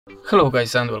Hello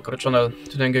guys and welcome to the channel.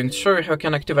 Today I'm going to show you how you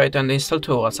can activate and install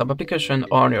two WhatsApp application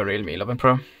on your Realme 11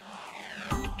 Pro.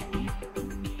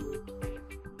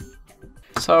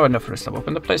 So in the first step,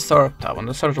 open the Play Store, tap on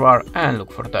the search bar and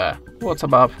look for the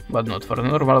WhatsApp app, but not for the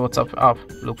normal WhatsApp app,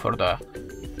 look for the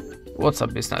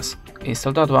WhatsApp Business.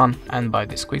 Install that one, and by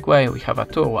this quick way we have a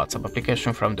two WhatsApp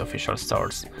application from the official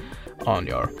stores on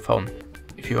your phone.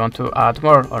 If you want to add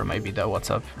more, or maybe the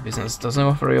WhatsApp Business doesn't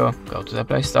offer you, go to the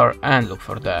Play Store and look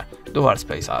for the Dual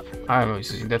Space app. I'm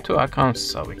using the two accounts,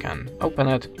 so we can open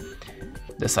it,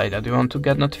 decide that you want to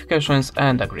get notifications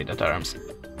and agree the terms.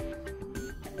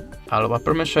 Allow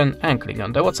permission and click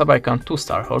on the WhatsApp icon to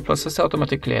start whole process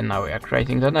automatically, and now we are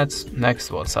creating the next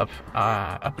WhatsApp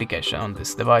application on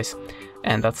this device.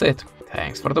 And that's it.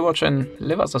 Thanks for the watching,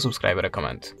 leave us a subscribe and a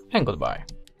comment, and goodbye.